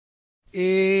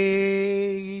Amen.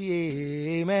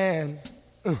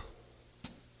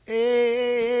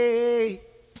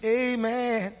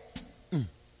 Amen.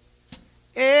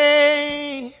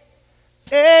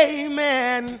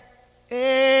 Amen.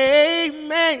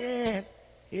 Amen.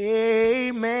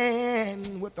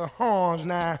 Amen. With the horns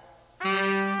now.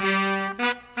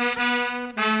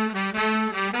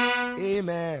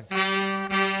 Amen.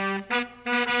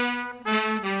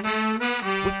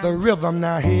 With the rhythm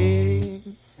now. Hey.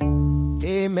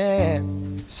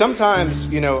 Amen. Sometimes,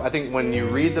 I think when you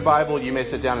read the Bible, you may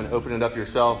sit down and open it up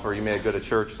yourself, or you may go to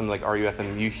church, something like RUF,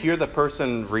 and you hear the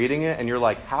person reading it, and you're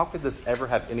like, how could this ever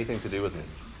have anything to do with me?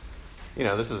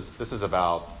 This is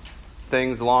about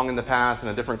things long in the past in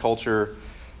a different culture.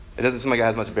 It doesn't seem like it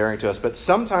has much bearing to us. But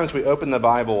sometimes we open the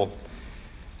Bible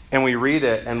and we read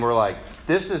it, and we're like,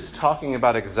 this is talking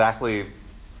about exactly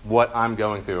what I'm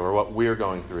going through or what we're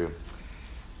going through.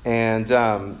 And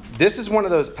this is one of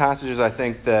those passages, I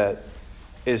think, that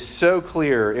is so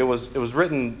clear. It was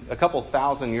written a couple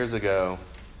thousand years ago,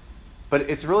 but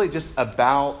it's really just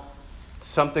about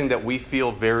something that we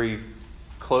feel very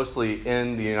closely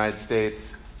in the United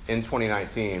States in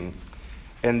 2019.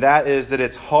 And that is that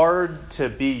it's hard to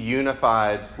be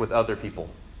unified with other people,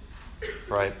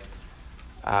 right?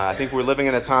 I think we're living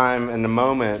in a time, in a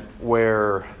moment,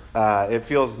 where it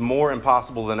feels more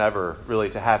impossible than ever,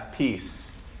 really, to have peace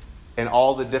in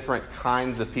all the different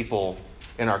kinds of people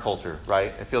in our culture,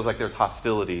 right? It feels like there's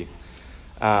hostility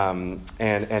and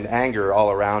anger all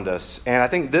around us. And I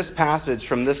think this passage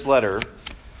from this letter,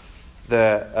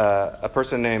 a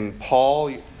person named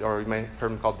Paul, or you may have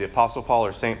heard him called the Apostle Paul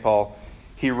or St. Paul,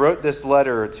 he wrote this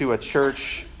letter to a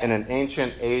church in an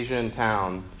ancient Asian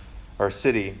town or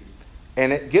city.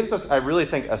 And it gives us, I really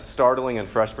think, a startling and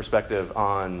fresh perspective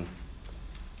on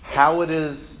how it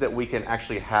is that we can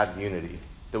actually have unity,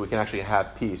 that we can actually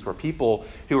have peace, where people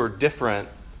who are different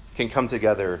can come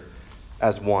together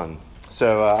as one.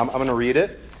 So I'm going to read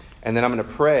it, and then I'm going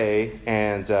to pray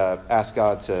and ask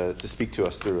God to speak to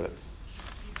us through it.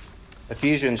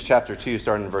 Ephesians chapter 2,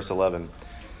 starting in verse 11.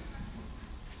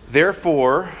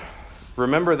 Therefore,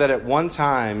 remember that at one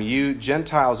time you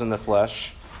Gentiles in the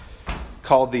flesh,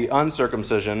 called the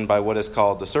uncircumcision by what is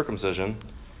called the circumcision,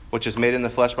 which is made in the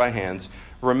flesh by hands,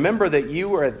 remember that you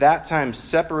were at that time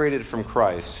separated from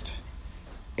Christ,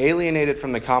 alienated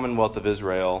from the commonwealth of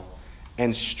Israel,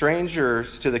 and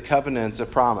strangers to the covenants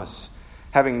of promise,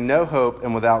 having no hope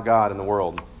and without God in the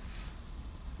world.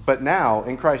 But now,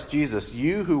 in Christ Jesus,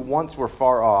 you who once were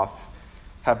far off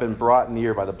have been brought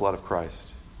near by the blood of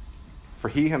Christ. For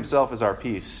he himself is our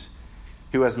peace,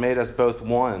 who has made us both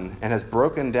one, and has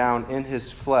broken down in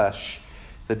his flesh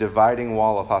the dividing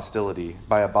wall of hostility,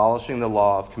 by abolishing the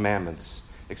law of commandments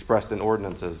expressed in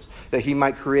ordinances, that he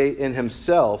might create in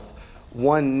himself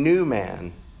one new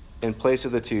man in place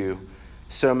of the two,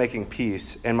 so making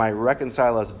peace, and might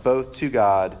reconcile us both to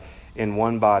God in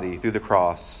one body through the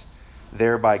cross,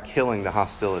 thereby killing the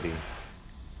hostility.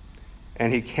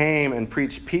 And he came and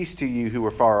preached peace to you who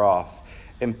were far off,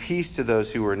 and peace to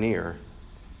those who were near.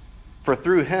 For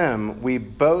through him we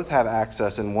both have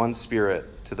access in one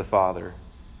Spirit to the Father.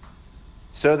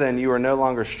 So then you are no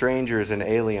longer strangers and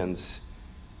aliens,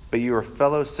 but you are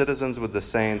fellow citizens with the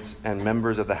saints and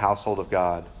members of the household of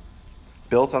God,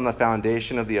 built on the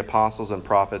foundation of the apostles and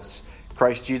prophets,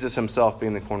 Christ Jesus himself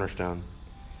being the cornerstone,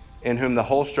 in whom the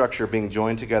whole structure being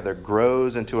joined together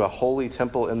grows into a holy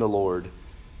temple in the Lord.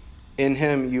 In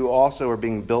him you also are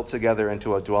being built together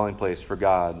into a dwelling place for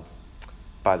God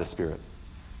by the Spirit.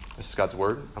 This is God's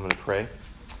word. I'm going to pray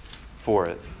for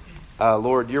it.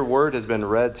 Lord, your word has been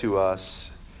read to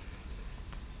us,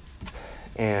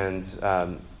 and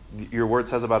your word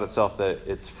says about itself that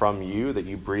it's from you, that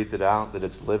you breathed it out, that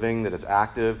it's living, that it's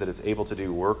active, that it's able to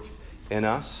do work in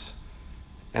us.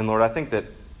 And Lord, I think that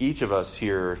each of us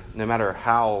here, no matter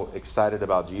how excited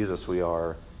about Jesus we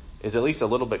are, is at least a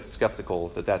little bit skeptical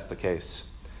that that's the case.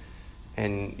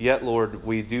 And yet, Lord,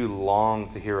 we do long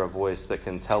to hear a voice that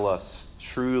can tell us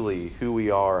truly who we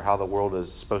are, how the world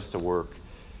is supposed to work,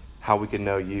 how we can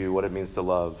know you, what it means to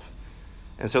love.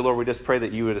 And so, Lord, we just pray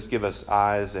that you would just give us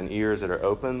eyes and ears that are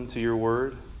open to your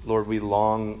word. Lord, we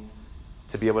long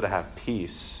to be able to have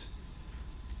peace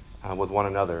with one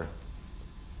another,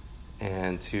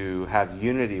 and to have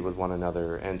unity with one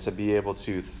another, and to be able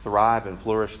to thrive and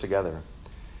flourish together.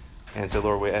 And so,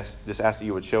 Lord, we just ask that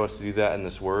you would show us to do that in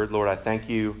this word. Lord, I thank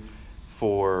you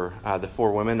for the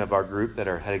 4 women of our group that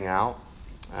are heading out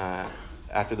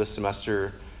after this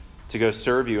semester to go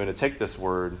serve you and to take this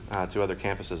word to other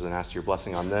campuses, and ask your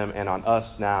blessing on them and on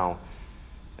us now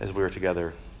as we are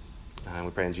together. And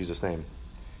we pray in Jesus' name.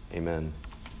 Amen.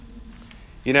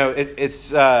 You know,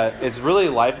 it's really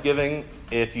life-giving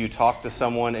if you talk to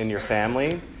someone in your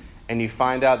family and you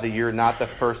find out that you're not the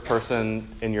first person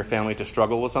in your family to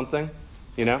struggle with something,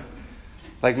 you know?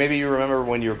 Like maybe you remember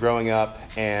when you were growing up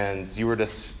and you were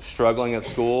just struggling at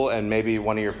school and maybe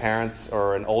one of your parents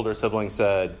or an older sibling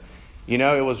said, you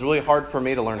know, it was really hard for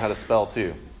me to learn how to spell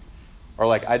too. Or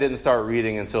like, I didn't start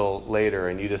reading until later,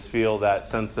 and you just feel that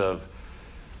sense of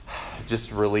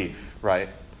just relief, right?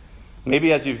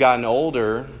 Maybe as you've gotten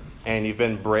older and you've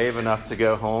been brave enough to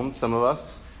go home, some of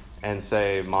us, and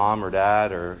say, Mom or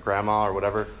Dad or Grandma or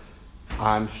whatever,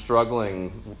 I'm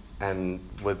struggling and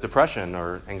with depression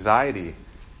or anxiety.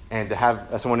 And to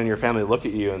have someone in your family look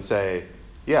at you and say,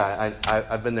 yeah,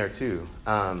 I've been there too.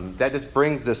 That just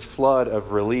brings this flood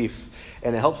of relief,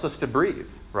 and it helps us to breathe,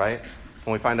 right?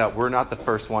 When we find out we're not the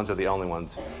first ones or the only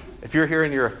ones. If you're here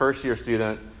and you're a first-year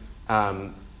student,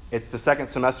 it's the second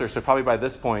semester, so probably by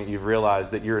this point you've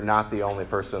realized that you're not the only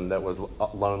person that was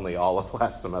lonely all of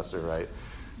last semester, right?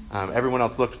 Everyone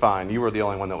else looked fine. You were the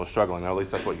only one that was struggling, or at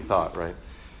least that's what you thought, right?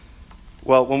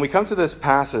 Well, when we come to this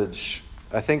passage,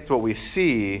 I think what we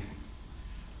see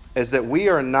is that we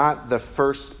are not the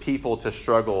first people to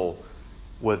struggle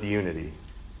with unity.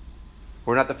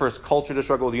 We're not the first culture to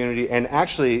struggle with unity, and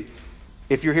actually,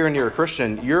 if you're here and you're a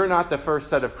Christian, you're not the first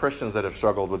set of Christians that have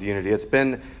struggled with unity. It's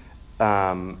been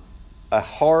a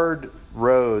hard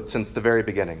road since the very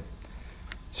beginning.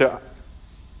 So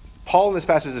Paul in this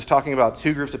passage is talking about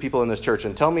two groups of people in this church,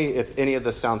 and tell me if any of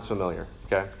this sounds familiar,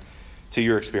 okay, to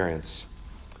your experience.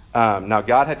 Now,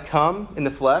 God had come in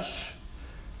the flesh,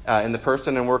 in the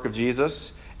person and work of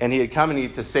Jesus, and he had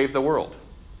come to save the world.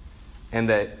 And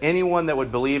that anyone that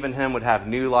would believe in him would have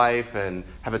new life and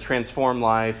have a transformed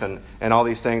life and all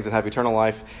these things and have eternal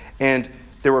life. And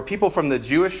there were people from the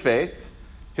Jewish faith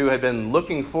who had been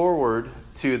looking forward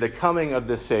to the coming of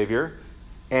this Savior.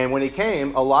 And when he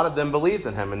came, a lot of them believed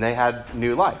in him and they had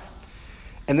new life.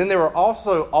 And then there were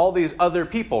also all these other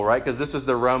people, right? Because this is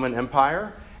the Roman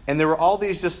Empire. And there were all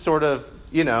these just sort of,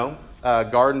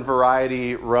 garden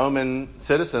variety Roman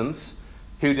citizens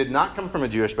who did not come from a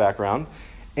Jewish background.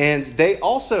 And they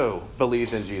also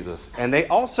believed in Jesus. And they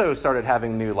also started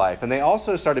having new life. And they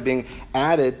also started being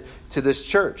added to this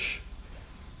church.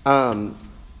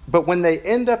 But when they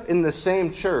end up in the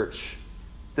same church,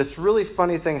 this really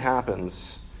funny thing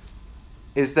happens,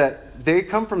 is that they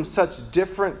come from such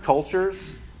different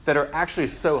cultures that are actually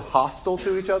so hostile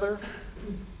to each other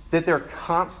that they're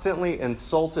constantly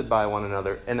insulted by one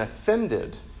another and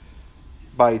offended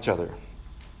by each other.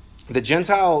 The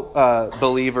Gentile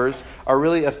believers are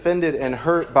really offended and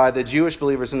hurt by the Jewish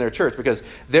believers in their church because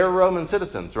they're Roman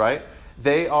citizens, right?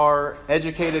 They are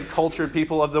educated, cultured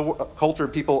people of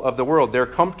the world. They're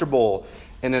comfortable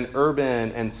in an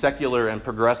urban and secular and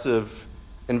progressive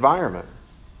environment.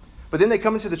 But then they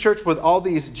come into the church with all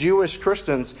these Jewish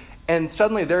Christians, and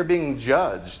suddenly they're being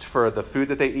judged for the food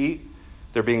that they eat.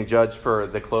 They're being judged for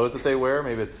the clothes that they wear.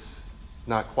 Maybe it's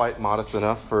not quite modest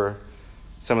enough for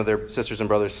some of their sisters and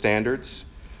brothers' standards.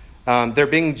 They're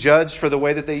being judged for the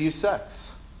way that they use sex.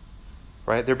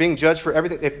 Right? They're being judged for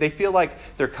everything. If they feel like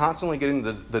they're constantly getting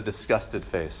the disgusted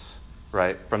face,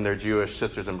 right, from their Jewish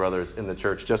sisters and brothers in the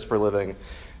church just for living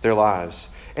their lives.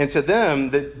 And to them,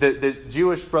 the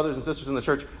Jewish brothers and sisters in the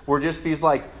church were just these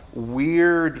like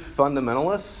weird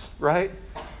fundamentalists, right?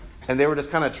 And they were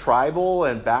just kind of tribal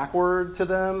and backward to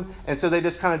them. And so they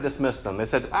just kind of dismissed them. They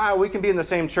said, we can be in the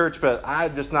same church, but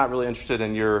I'm just not really interested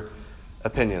in your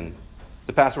opinion.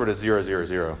 The password is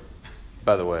 000,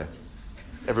 by the way.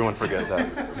 Everyone forget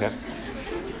that.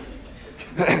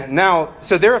 Okay? Now,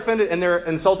 so they're offended and they're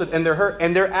insulted and they're hurt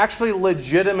and they're actually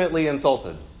legitimately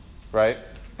insulted, right?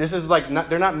 This is like,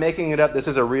 they're not making it up. This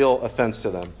is a real offense to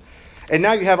them. And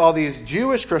now you have all these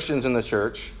Jewish Christians in the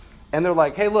church and they're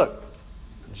like, hey, look,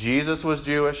 Jesus was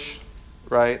Jewish,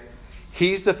 right?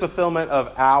 He's the fulfillment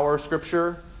of our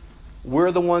scripture.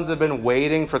 We're the ones that have been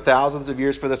waiting for thousands of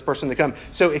years for this person to come.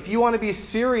 So if you want to be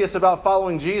serious about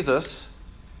following Jesus,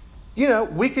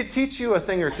 we could teach you a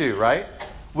thing or two, right?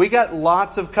 We got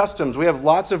lots of customs. We have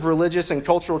lots of religious and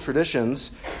cultural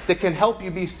traditions that can help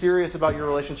you be serious about your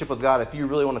relationship with God if you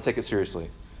really want to take it seriously.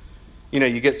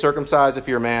 You get circumcised if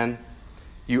you're a man.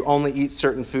 You only eat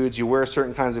certain foods. You wear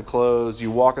certain kinds of clothes.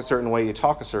 You walk a certain way. You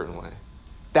talk a certain way.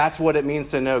 That's what it means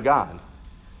to know God.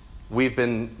 We've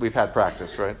had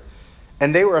practice, right?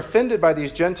 And they were offended by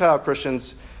these Gentile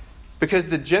Christians because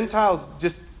the Gentiles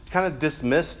just kind of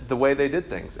dismissed the way they did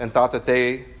things and thought that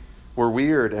they were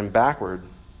weird and backward.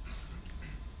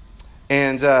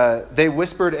 And they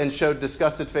whispered and showed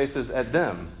disgusted faces at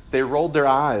them. They rolled their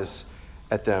eyes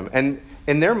at them. And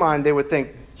in their mind, they would think,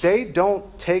 they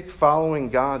don't take following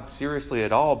God seriously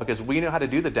at all because we know how to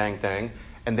do the dang thing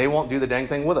and they won't do the dang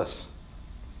thing with us.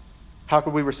 How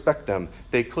could we respect them?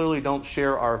 They clearly don't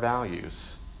share our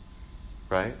values,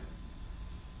 right?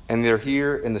 And they're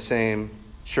here in the same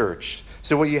church.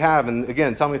 So what you have, and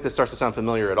again, tell me if this starts to sound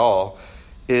familiar at all,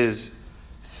 is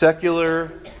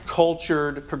secular,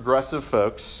 cultured, progressive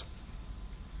folks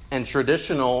and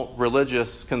traditional,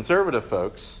 religious, conservative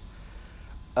folks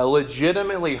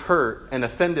legitimately hurt and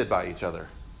offended by each other.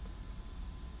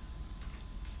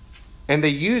 And they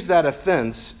use that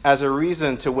offense as a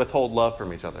reason to withhold love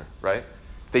from each other, right?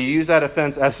 They use that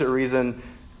offense as a reason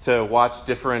to watch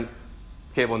different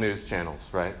cable news channels,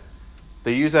 right?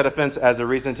 They use that offense as a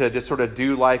reason to just sort of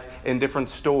do life in different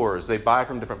stores. They buy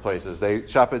from different places. They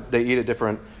eat at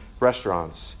different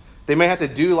restaurants. They may have to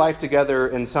do life together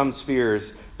in some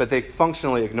spheres, but they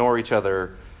functionally ignore each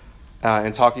other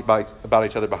and talk about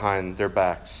each other behind their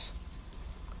backs.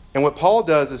 And what Paul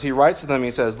does is he writes to them, he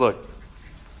says, look,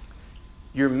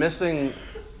 you're missing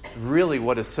really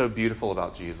what is so beautiful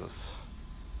about Jesus.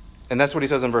 And that's what he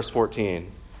says in verse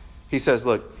 14. He says,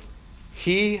 look,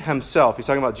 he himself, he's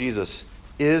talking about Jesus,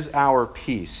 is our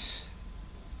peace,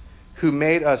 who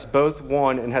made us both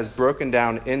one and has broken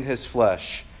down in his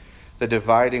flesh the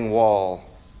dividing wall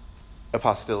of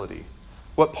hostility.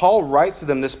 What Paul writes to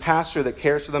them, this pastor that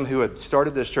cares for them who had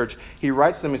started this church, he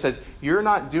writes to them, he says, you're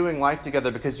not doing life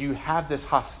together because you have this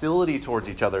hostility towards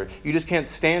each other. You just can't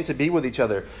stand to be with each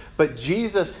other. But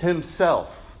Jesus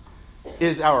himself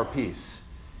is our peace.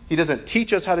 He doesn't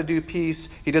teach us how to do peace.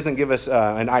 He doesn't give us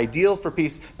an ideal for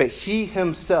peace. But he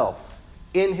himself,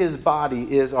 in his body,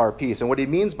 is our peace. And what he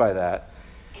means by that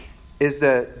is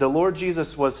that the Lord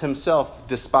Jesus was himself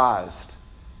despised,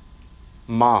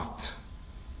 mocked,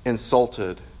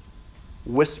 insulted,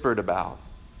 whispered about,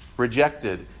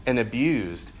 rejected, and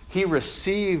abused. He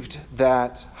received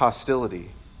that hostility.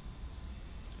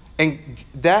 And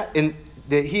that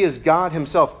he is God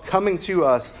himself coming to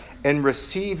us and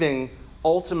receiving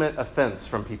ultimate offense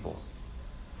from people.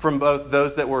 From both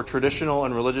those that were traditional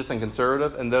and religious and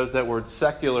conservative and those that were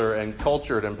secular and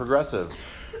cultured and progressive.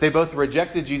 They both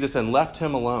rejected Jesus and left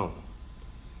him alone.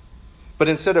 But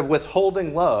instead of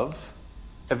withholding love,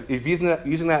 using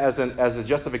that as a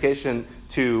justification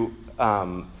to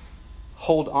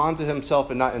hold on to himself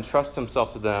and not entrust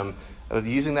himself to them, of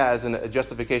using that as a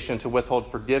justification to withhold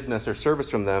forgiveness or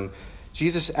service from them,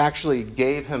 Jesus actually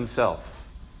gave himself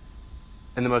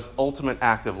in the most ultimate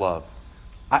act of love.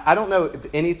 I don't know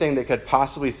if anything that could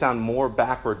possibly sound more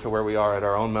backward to where we are at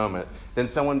our own moment than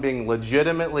someone being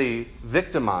legitimately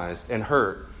victimized and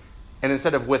hurt, and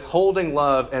instead of withholding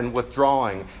love and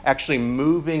withdrawing, actually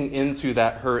moving into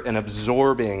that hurt and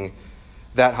absorbing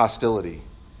that hostility.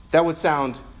 That would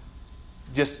sound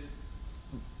just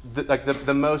like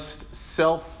the most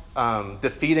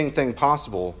self-defeating thing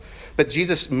possible. But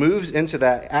Jesus moves into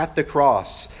that at the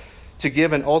cross to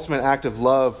give an ultimate act of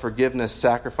love, forgiveness,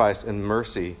 sacrifice, and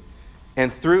mercy.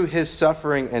 And through his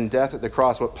suffering and death at the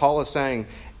cross, what Paul is saying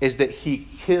is that he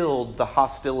killed the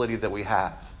hostility that we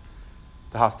have.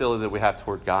 The hostility that we have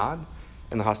toward God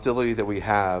and the hostility that we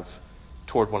have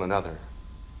toward one another.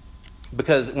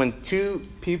 Because when two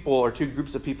people or two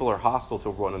groups of people are hostile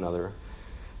toward one another,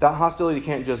 that hostility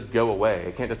can't just go away.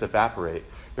 It can't just evaporate.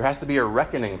 There has to be a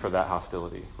reckoning for that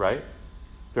hostility, right?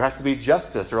 There has to be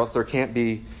justice, or else there can't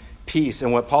be peace.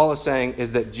 And what Paul is saying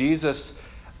is that Jesus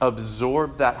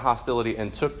absorbed that hostility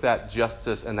and took that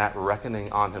justice and that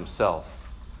reckoning on himself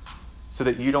so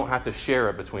that you don't have to share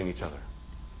it between each other.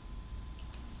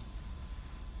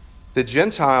 The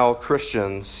Gentile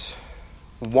Christians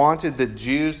wanted the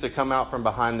Jews to come out from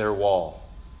behind their wall,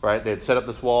 right? They had set up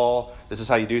this wall. This is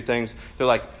how you do things. They're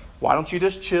like, why don't you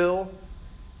just chill?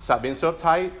 Stop being so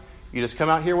uptight. You just come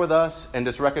out here with us and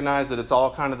just recognize that it's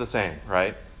all kind of the same,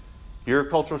 right? Your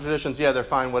cultural traditions, yeah, they're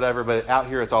fine, whatever, but out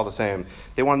here it's all the same.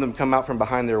 They wanted them to come out from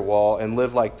behind their wall and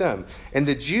live like them. And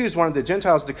the Jews wanted the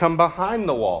Gentiles to come behind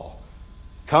the wall.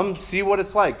 Come see what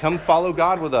it's like. Come follow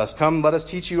God with us. Come let us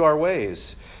teach you our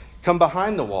ways. Come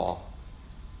behind the wall.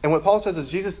 And what Paul says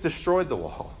is Jesus destroyed the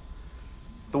wall.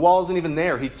 The wall isn't even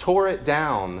there. He tore it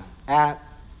down at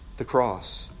the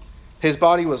cross. His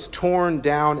body was torn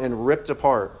down and ripped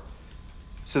apart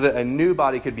so that a new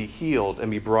body could be healed and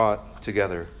be brought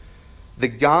together. The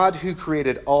God who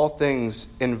created all things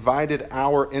invited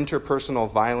our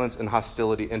interpersonal violence and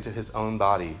hostility into his own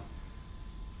body.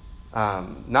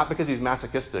 Not because he's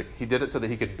masochistic. He did it so that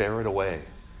he could bear it away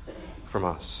from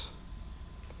us.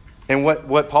 And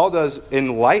what Paul does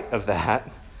in light of that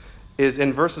is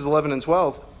in verses 11 and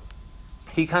 12,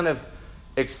 he kind of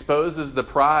exposes the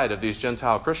pride of these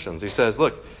Gentile Christians. He says,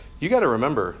 look, you got to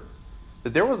remember,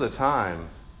 that there was a time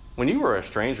when you were a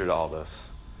stranger to all this.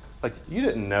 Like, you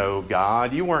didn't know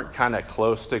God. You weren't kind of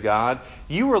close to God.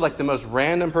 You were like the most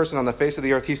random person on the face of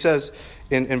the earth. He says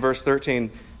in verse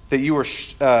 13 that you were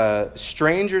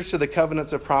strangers to the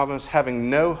covenants of promise,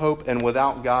 having no hope and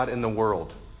without God in the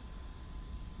world.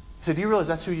 He said, do you realize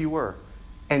that's who you were?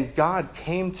 And God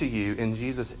came to you in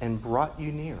Jesus and brought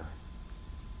you near.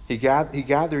 He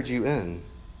gathered you in.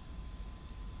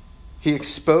 He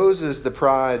exposes the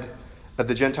pride of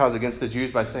the Gentiles against the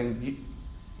Jews by saying,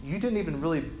 you didn't even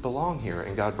really belong here,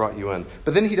 and God brought you in.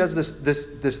 But then he does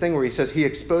this thing where he says he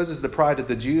exposes the pride of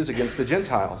the Jews against the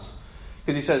Gentiles.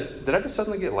 Because he says, did I just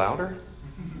suddenly get louder?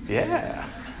 Yeah,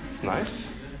 it's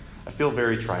nice. I feel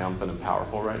very triumphant and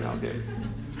powerful right now,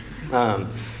 Gabe.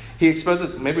 He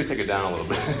exposes, maybe we take it down a little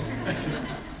bit.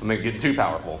 I'm going to get too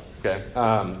powerful, okay?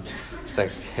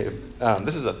 Thanks, Gabe.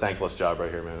 This is a thankless job right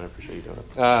here, man. I appreciate you doing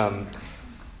it.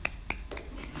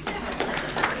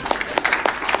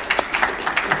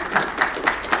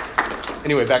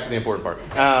 Anyway, back to the important part.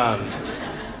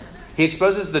 He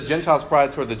exposes the Gentiles'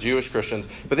 pride toward the Jewish Christians,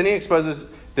 but then he exposes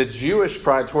the Jewish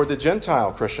pride toward the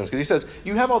Gentile Christians. Because he says,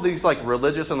 you have all these like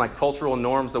religious and like cultural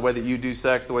norms, the way that you do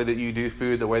sex, the way that you do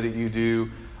food, the way that you do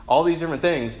all these different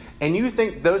things, and you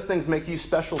think those things make you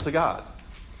special to God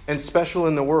and special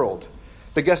in the world.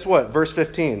 But guess what? Verse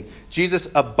 15, Jesus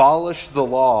abolished the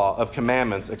law of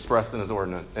commandments expressed in his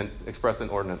expressed in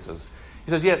ordinances.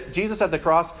 He says, yeah, Jesus at the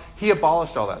cross, he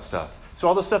abolished all that stuff. So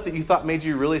all the stuff that you thought made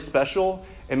you really special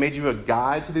and made you a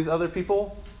guide to these other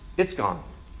people, it's gone.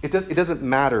 It doesn't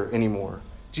matter anymore.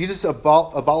 Jesus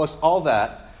abolished all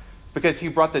that because he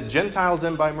brought the Gentiles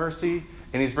in by mercy,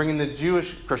 and he's bringing the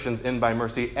Jewish Christians in by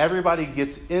mercy. Everybody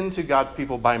gets into God's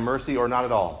people by mercy or not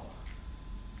at all.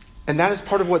 And that is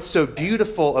part of what's so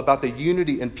beautiful about the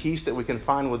unity and peace that we can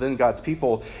find within God's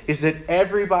people, is that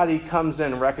everybody comes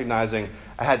in recognizing,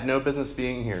 I had no business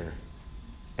being here.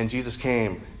 And Jesus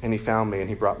came and he found me and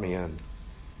he brought me in.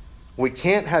 We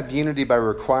can't have unity by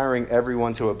requiring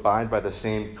everyone to abide by the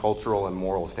same cultural and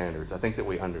moral standards. I think that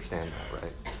we understand that,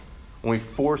 right? When we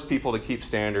force people to keep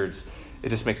standards, it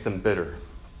just makes them bitter.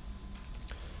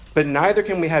 But neither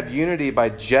can we have unity by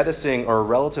jettisoning or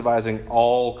relativizing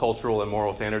all cultural and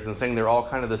moral standards and saying they're all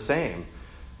kind of the same.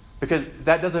 Because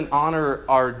that doesn't honor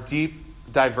our deep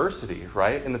diversity,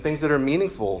 right? And the things that are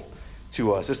meaningful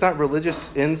to us. It's not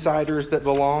religious insiders that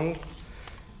belong,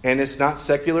 and it's not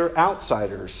secular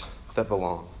outsiders that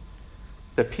belong.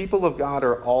 The people of God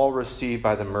are all received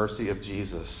by the mercy of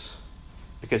Jesus,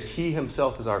 because he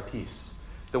himself is our peace,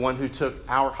 the one who took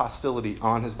our hostility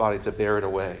on his body to bear it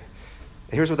away.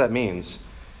 And here's what that means.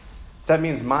 That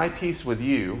means my peace with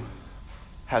you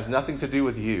has nothing to do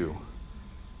with you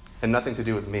and nothing to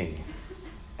do with me.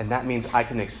 And that means I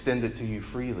can extend it to you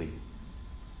freely.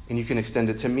 And you can extend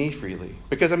it to me freely.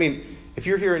 Because, if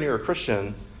you're here and you're a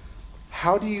Christian,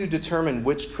 how do you determine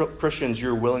which Christians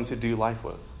you're willing to do life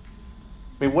with?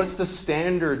 What's the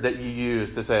standard that you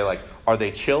use to say, like, are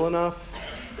they chill enough?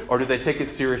 Or do they take it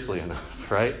seriously enough,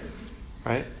 right?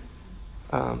 Right?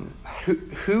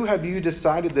 Who have you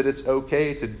decided that it's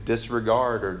okay to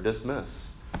disregard or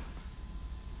dismiss?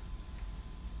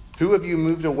 Who have you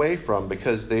moved away from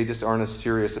because they just aren't as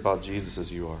serious about Jesus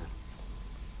as you are?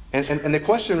 And the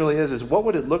question really is what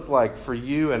would it look like for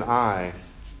you and I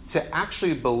to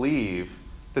actually believe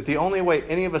that the only way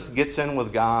any of us gets in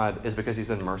with God is because he's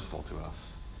been merciful to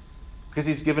us? Because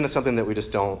he's given us something that we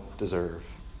just don't deserve.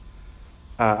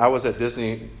 I was at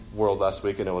Disney World last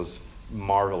week and it was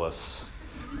marvelous.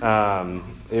 I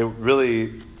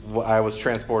was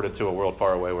transported to a world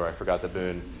far away where I forgot that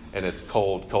Boone and its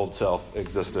cold self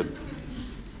existed.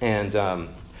 And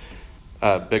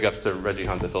big ups to Reggie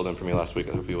Hunt that filled in for me last week.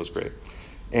 I hope he was great.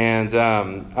 And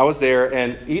I was there,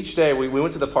 and each day we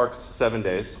went to the parks 7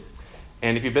 days.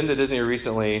 And if you've been to Disney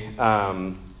recently,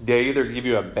 they either give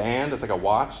you a band, it's like a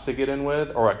watch to get in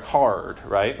with, or a card,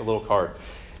 right? A little card.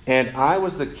 And I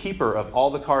was the keeper of all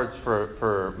the cards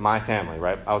for my family,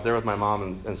 right? I was there with my mom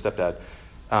and stepdad.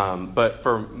 But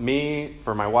for me,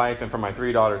 for my wife, and for my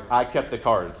 3 daughters, I kept the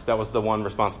cards. That was the one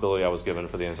responsibility I was given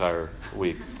for the entire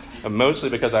week. Mostly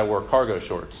because I wore cargo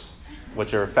shorts,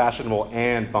 which are fashionable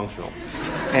and functional.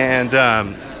 And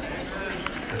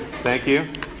thank you.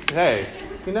 Hey,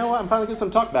 you know what? I'm finally getting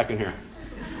some talk back in here.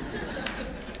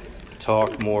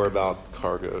 Talk more about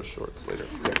cargo shorts later.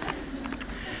 Yeah.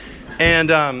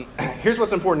 And here's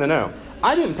what's important to know.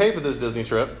 I didn't pay for this Disney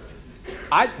trip.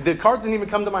 The cards didn't even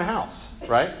come to my house,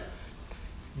 right?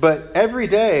 But every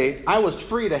day, I was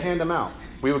free to hand them out.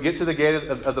 We would get to the gate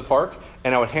of the park,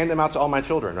 and I would hand them out to all my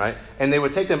children, right? And they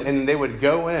would take them, and they would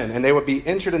go in, and they would be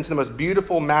entered into the most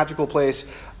beautiful, magical place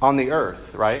on the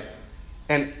earth, right?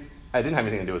 And it didn't have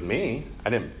anything to do with me. I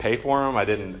didn't pay for them. I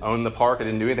didn't own the park. I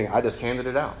didn't do anything. I just handed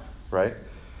it out, right?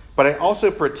 But I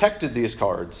also protected these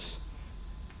cards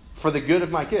for the good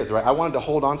of my kids, right? I wanted to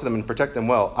hold on to them and protect them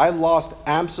well. I lost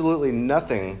absolutely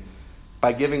nothing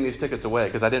by giving these tickets away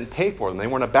because I didn't pay for them. They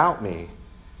weren't about me.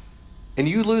 And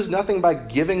you lose nothing by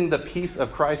giving the peace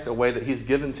of Christ away that he's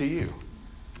given to you.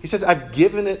 He says, I've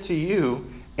given it to you,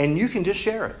 and you can just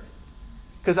share it.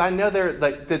 Because I know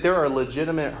that there are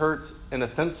legitimate hurts and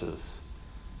offenses.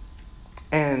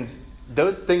 And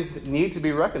those things need to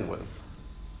be reckoned with.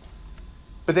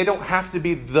 But they don't have to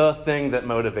be the thing that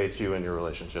motivates you in your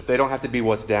relationship. They don't have to be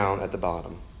what's down at the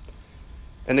bottom.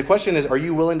 And the question is, are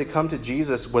you willing to come to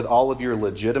Jesus with all of your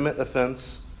legitimate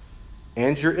offense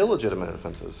and your illegitimate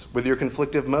offenses, with your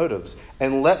conflictive motives,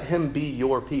 and let him be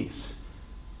your peace?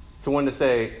 To one to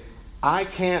say, I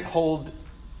can't hold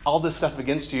all this stuff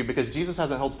against you because Jesus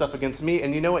hasn't held stuff against me,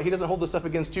 and you know what? He doesn't hold this stuff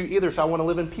against you either, so I want to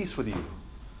live in peace with you.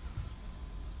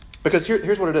 Because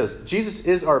here's what it is. Jesus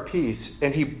is our peace,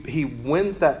 and he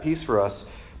wins that peace for us,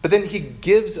 but then he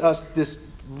gives us this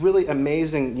really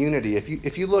amazing unity.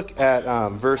 If you look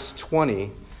at verse 20,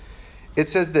 it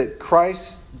says that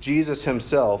Christ Jesus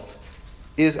himself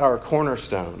is our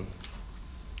cornerstone.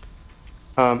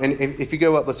 And if you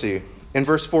go up, let's see, in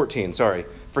verse 14,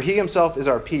 for he himself is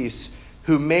our peace,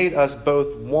 who made us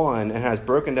both one and has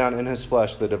broken down in his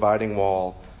flesh the dividing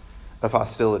wall of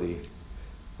hostility.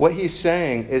 What he's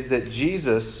saying is that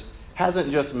Jesus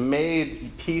hasn't just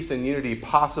made peace and unity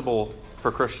possible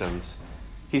for Christians.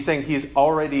 He's saying he's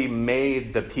already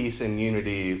made the peace and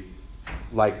unity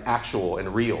like actual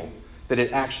and real, that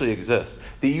it actually exists,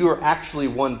 that you are actually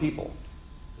one people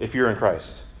if you're in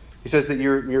Christ. He says that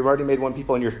you're already made one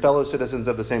people and you're fellow citizens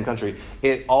of the same country.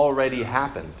 It already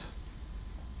happened.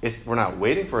 We're not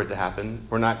waiting for it to happen.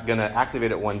 We're not going to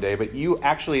activate it one day, but you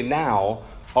actually now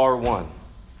are one.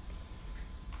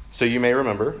 So you may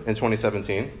remember in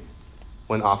 2017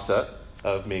 when Offset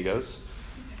of Migos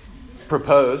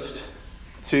proposed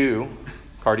to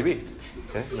Cardi B.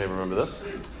 Okay, you may remember this.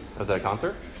 I was at a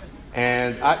concert.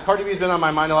 And Cardi B's been on my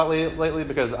mind a lot lately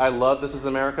because I love This Is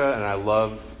America and I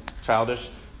love Childish,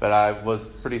 but I was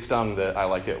pretty stung that I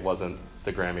Like It wasn't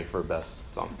the Grammy for Best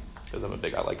Song because I'm a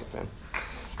big I Like It fan.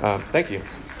 Thank you.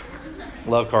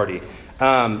 Love Cardi.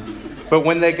 But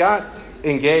when they got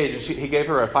engaged, he gave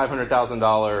her a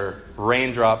 $500,000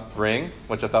 raindrop ring,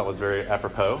 which I thought was very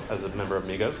apropos as a member of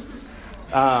Migos.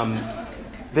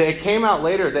 It came out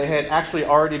later they had actually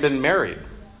already been married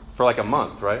for like a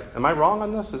month, right? Am I wrong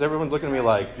on this? Is everyone's looking at me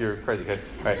like, you're crazy? Okay.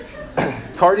 All right.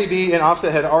 Cardi B and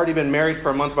Offset had already been married for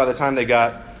a month by the time they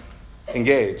got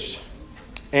engaged.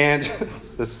 And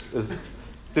this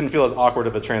didn't feel as awkward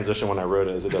of a transition when I wrote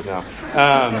it as it does now.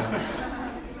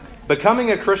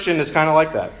 Becoming a Christian is kind of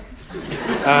like that.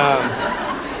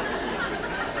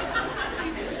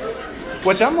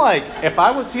 Which I'm like, if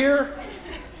I was here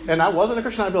and I wasn't a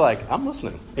Christian, I'd be like, I'm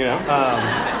listening. You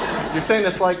know, you're saying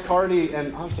it's like Cardi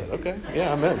and Offset. Okay,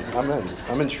 yeah,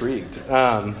 I'm intrigued.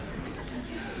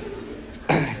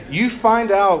 You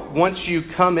find out once you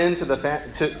come into the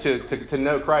to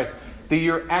know Christ that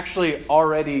you're actually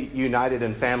already united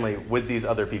in family with these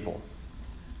other people.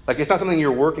 Like, it's not something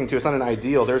you're working to. It's not an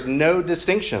ideal. There's no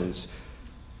distinctions.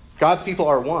 God's people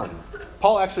are one.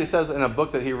 Paul actually says in a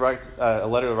book that he writes, a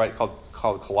letter to write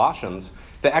called Colossians,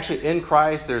 that actually in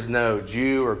Christ there's no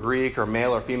Jew or Greek or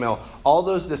male or female. All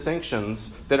those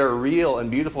distinctions that are real and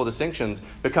beautiful distinctions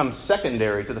become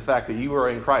secondary to the fact that you are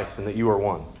in Christ and that you are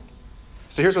one.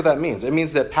 So here's what that means. It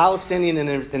means that Palestinian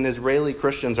and Israeli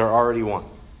Christians are already one.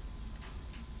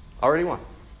 Already one.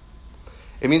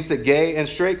 It means that gay and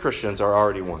straight Christians are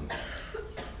already one.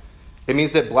 It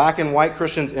means that black and white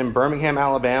Christians in Birmingham,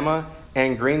 Alabama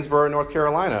and Greensboro, North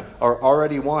Carolina are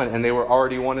already one, and they were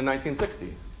already one in 1960.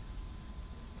 It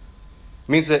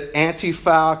means that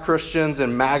Antifa Christians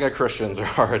and MAGA Christians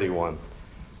are already one.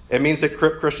 It means that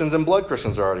Crip Christians and Blood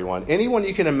Christians are already one. Anyone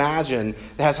you can imagine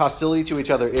that has hostility to each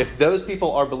other, if those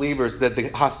people are believers, that the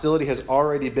hostility has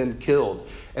already been killed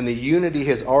and the unity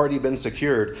has already been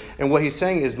secured. And what he's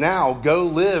saying is now go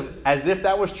live as if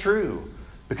that was true,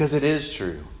 because it is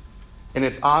true. And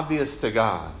it's obvious to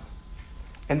God.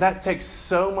 And that takes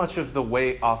so much of the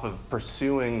weight off of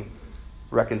pursuing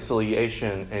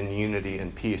reconciliation and unity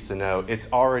and peace to know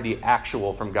it's already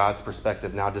actual from God's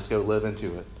perspective. Now just go live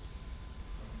into it.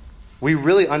 We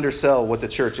really undersell what the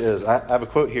church is. I have a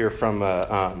quote here from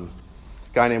a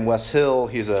guy named Wes Hill.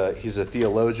 He's a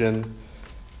theologian.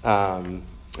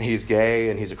 He's gay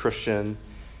and he's a Christian.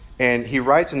 And he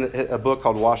writes in a book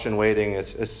called Wash and Waiting.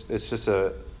 It's just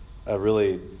a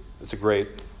great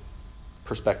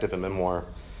perspective and memoir.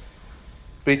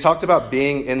 But he talked about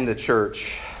being in the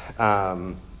church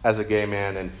as a gay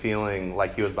man and feeling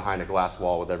like he was behind a glass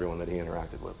wall with everyone that he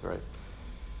interacted with, right?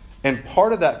 And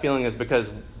part of that feeling is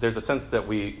because there's a sense that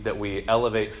we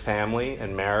elevate family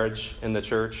and marriage in the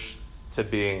church to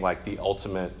being like the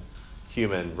ultimate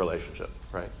human relationship,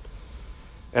 right?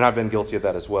 And I've been guilty of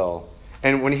that as well.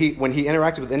 And when he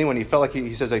interacted with anyone, he felt like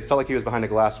he says he felt like he was behind a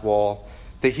glass wall,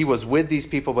 that he was with these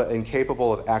people but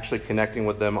incapable of actually connecting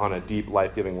with them on a deep,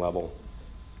 life-giving level.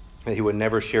 That he would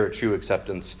never share true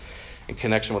acceptance and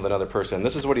connection with another person.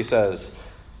 This is what he says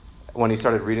when he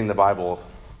started reading the Bible,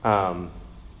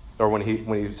 or when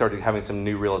he started having some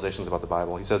new realizations about the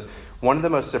Bible. He says, one of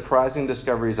the most surprising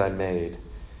discoveries I made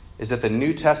is that the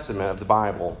New Testament of the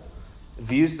Bible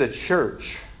views the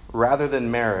church rather than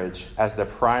marriage as the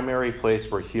primary place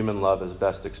where human love is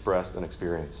best expressed and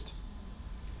experienced.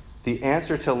 The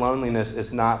answer to loneliness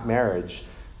is not marriage,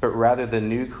 but rather the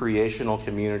new creational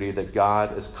community that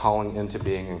God is calling into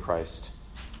being in Christ.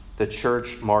 The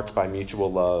church marked by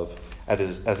mutual love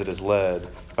as it is led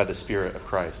by the Spirit of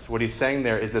Christ. What he's saying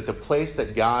there is that the place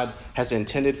that God has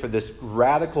intended for this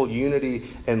radical unity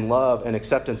and love and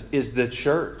acceptance is the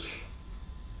church.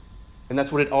 And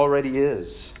that's what it already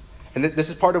is. And this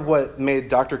is part of what made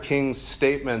Dr. King's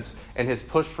statements and his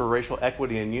push for racial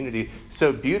equity and unity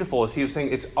so beautiful, is he was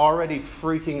saying it's already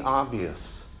freaking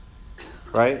obvious.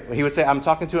 Right? He would say, I'm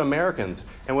talking to Americans.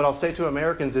 And what I'll say to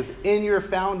Americans is, in your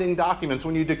founding documents,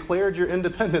 when you declared your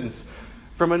independence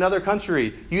from another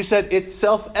country, you said it's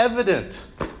self-evident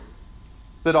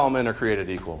that all men are created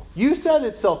equal. You said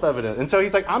it's self-evident. And so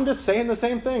he's like, I'm just saying the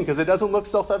same thing because it doesn't look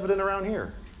self-evident around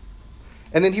here.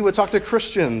 And then he would talk to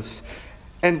Christians,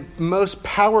 and most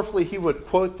powerfully he would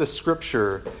quote the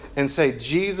scripture and say,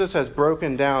 Jesus has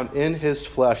broken down in his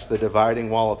flesh the dividing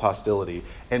wall of hostility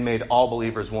and made all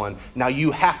believers one. Now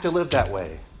you have to live that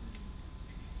way.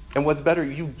 And what's better,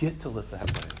 you get to live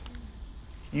that way.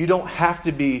 You don't have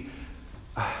to be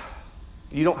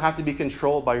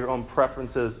controlled by your own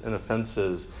preferences and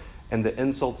offenses and the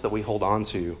insults that we hold on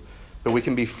to. But we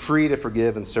can be free to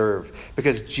forgive and serve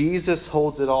because Jesus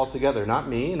holds it all together. Not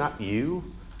me, not you.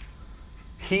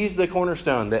 He's the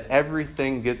cornerstone that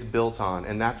everything gets built on,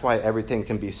 and that's why everything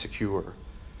can be secure.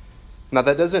 Now,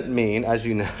 that doesn't mean, as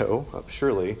you know,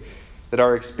 surely, that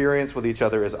our experience with each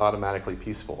other is automatically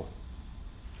peaceful.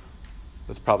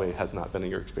 This probably has not been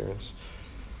your experience.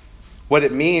 What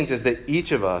it means is that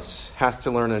each of us has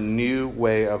to learn a new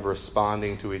way of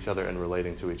responding to each other and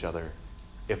relating to each other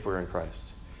if we're in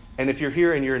Christ. And if you're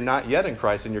here and you're not yet in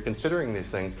Christ and you're considering these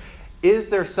things, is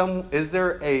there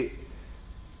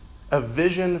a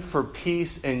vision for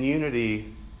peace and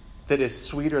unity that is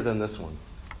sweeter than this one?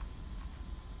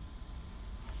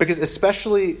 Because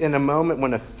especially in a moment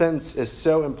when offense is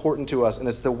so important to us, and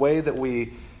it's the way that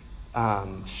we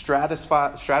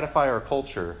stratify our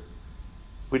culture,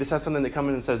 we just have something that comes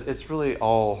in and says, it's really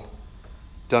all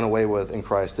done away with in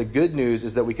Christ. The good news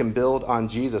is that we can build on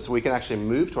Jesus. So we can actually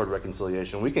move toward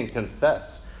reconciliation. We can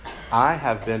confess, I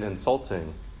have been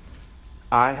insulting.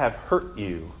 I have hurt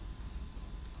you.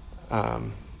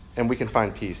 And we can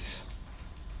find peace.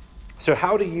 So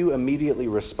how do you immediately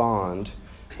respond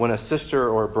when a sister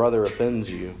or a brother offends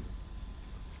you?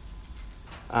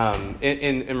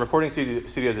 In recording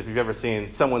studios, if you've ever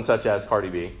seen someone such as Cardi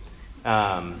B,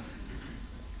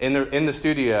 in the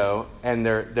studio, and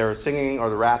they're singing or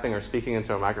they're rapping or speaking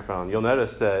into a microphone, you'll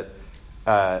notice that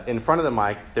in front of the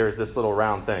mic, there's this little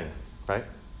round thing, right?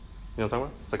 You know what I'm talking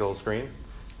about? It's like a little screen.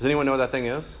 Does anyone know what that thing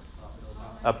is?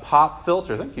 A pop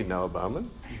filter. I think you know, Bowman.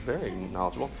 Very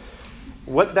knowledgeable.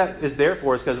 What that is there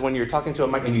for is because when you're talking to a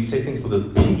mic and you say things with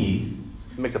a P,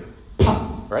 it makes a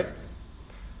pop, right?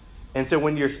 And so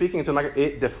when you're speaking into a mic,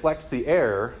 it deflects the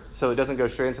air so it doesn't go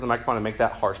straight into the microphone and make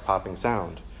that harsh popping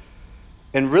sound.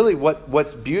 And really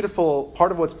what's beautiful,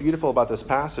 part of what's beautiful about this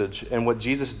passage and what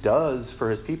Jesus does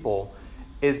for his people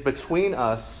is between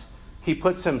us, he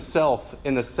puts himself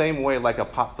in the same way like a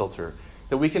pop filter.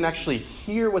 That we can actually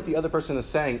hear what the other person is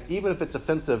saying, even if it's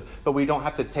offensive, but we don't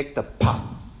have to take the pop.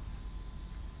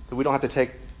 That we don't have to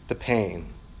take the pain.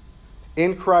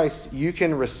 In Christ, you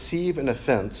can receive an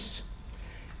offense,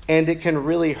 and it can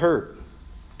really hurt.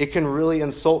 It can really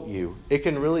insult you. It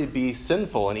can really be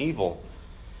sinful and evil.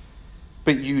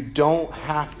 But you don't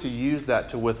have to use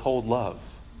that to withhold love.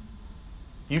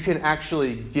 You can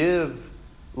actually give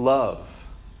love.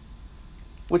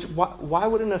 Why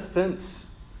would an offense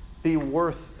be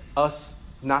worth us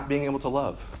not being able to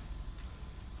love?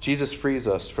 Jesus frees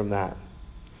us from that.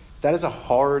 That is a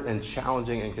hard and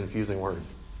challenging and confusing word.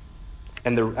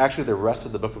 And actually the rest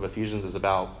of the book of Ephesians is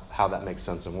about how that makes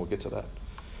sense, and we'll get to that.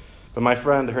 But my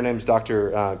friend, her name's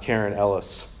Dr. Karen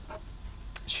Ellis.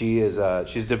 She's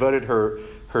devoted her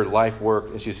life work,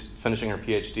 and she's finishing her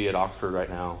PhD at Oxford right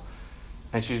now.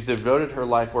 And she's devoted her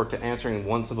life work to answering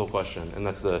one simple question, and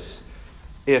that's this.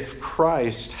 If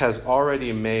Christ has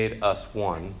already made us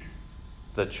one,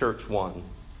 the church one,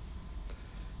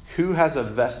 who has a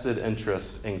vested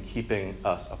interest in keeping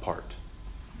us apart?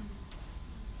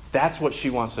 That's what she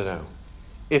wants to know.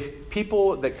 If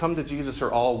people that come to Jesus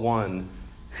are all one,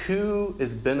 who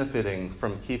is benefiting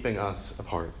from keeping us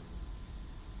apart?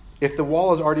 If the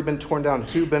wall has already been torn down,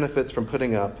 who benefits from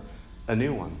putting up a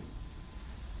new one?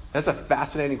 That's a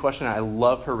fascinating question. I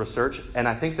love her research, and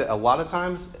I think that a lot of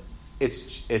times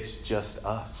it's just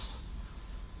us.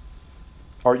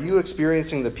 Are you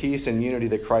experiencing the peace and unity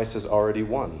that Christ has already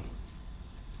won?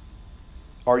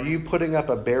 Are you putting up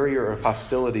a barrier of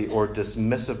hostility or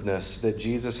dismissiveness that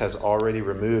Jesus has already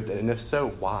removed? And if so,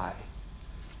 why?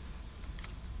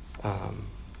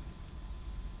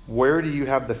 Where do you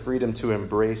have the freedom to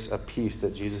embrace a peace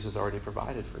that Jesus has already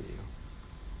provided for you?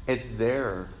 It's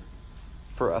there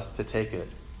for us to take it.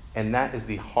 And that is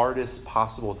the hardest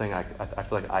possible thing I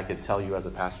feel like I could tell you as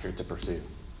a pastor to pursue.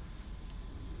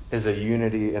 Is a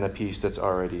unity and a peace that's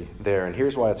already there. And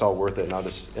here's why it's all worth it. And I'll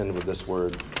just end with this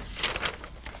word.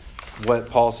 What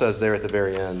Paul says there at the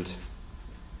very end.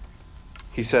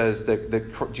 He says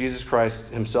that Jesus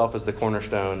Christ himself is the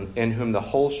cornerstone, in whom the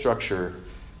whole structure,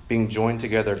 being joined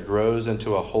together, grows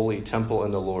into a holy temple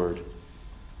in the Lord.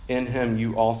 In him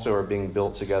you also are being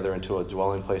built together into a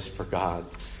dwelling place for God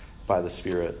by the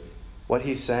Spirit. What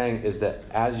he's saying is that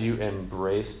as you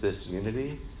embrace this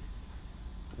unity,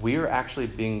 we are actually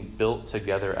being built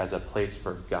together as a place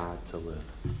for God to live.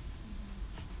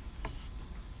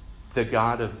 The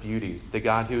God of beauty, the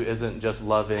God who isn't just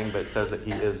loving, but says that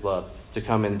he is love, to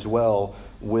come and dwell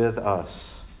with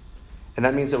us. And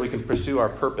that means that we can pursue our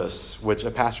purpose, which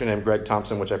a pastor named Greg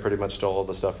Thompson, which I pretty much stole all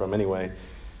the stuff from anyway,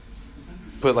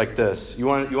 put it like this. You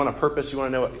want a purpose? You want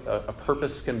to know what a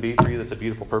purpose can be for you that's a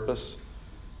beautiful purpose?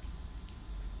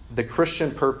 The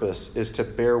Christian purpose is to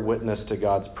bear witness to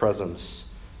God's presence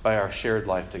by our shared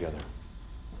life together.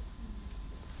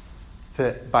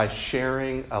 That by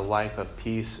sharing a life of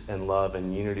peace and love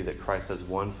and unity that Christ has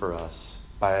won for us,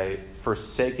 by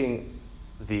forsaking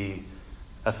the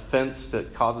offense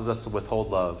that causes us to withhold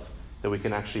love, that we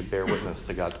can actually bear witness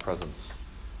to God's presence.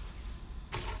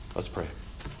 Let's pray.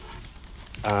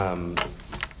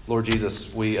 Lord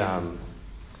Jesus, we're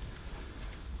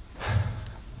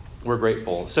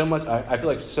grateful. So much. I feel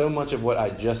like so much of what I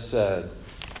just said,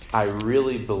 I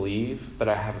really believe, but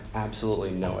I have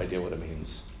absolutely no idea what it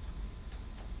means.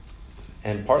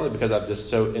 And partly because I've just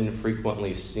so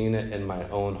infrequently seen it in my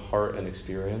own heart and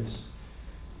experience.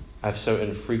 I've so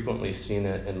infrequently seen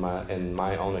it in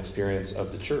my own experience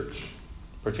of the church,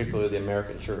 particularly the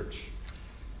American church.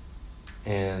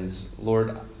 And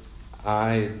Lord,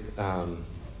 I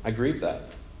grieve that.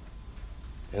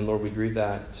 And Lord, we grieve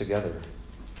that together.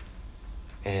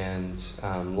 And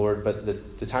Lord, but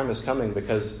the time is coming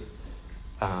because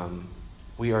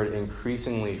we are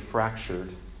increasingly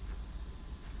fractured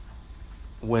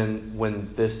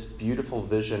when this beautiful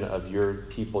vision of your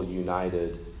people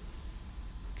united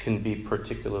can be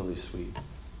particularly sweet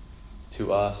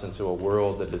to us and to a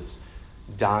world that is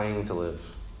dying to live.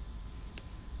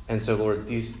 And so, Lord,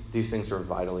 these things are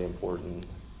vitally important.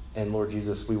 And Lord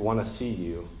Jesus, we want to see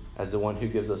you as the one who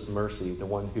gives us mercy, the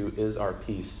one who is our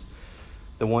peace,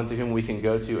 the one to whom we can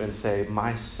go to and say,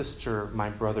 my sister,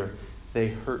 my brother, they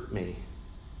hurt me.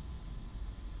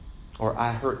 Or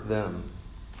I hurt them.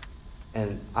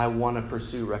 And I want to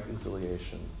pursue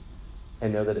reconciliation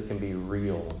and know that it can be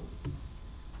real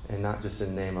and not just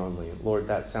in name only. Lord,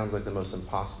 that sounds like the most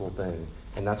impossible thing.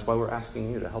 And that's why we're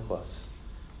asking you to help us,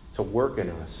 to work in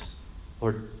us.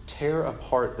 Lord, tear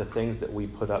apart the things that we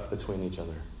put up between each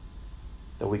other,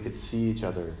 that we could see each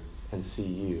other and see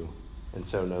you, and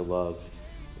so know love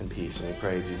and peace. And I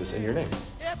pray, Jesus, in your name.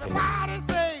 Everybody Amen.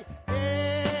 say,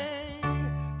 amen,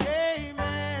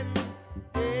 amen,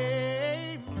 amen.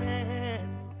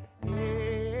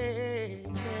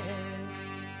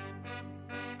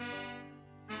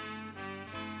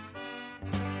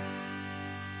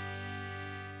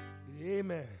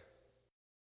 Amen.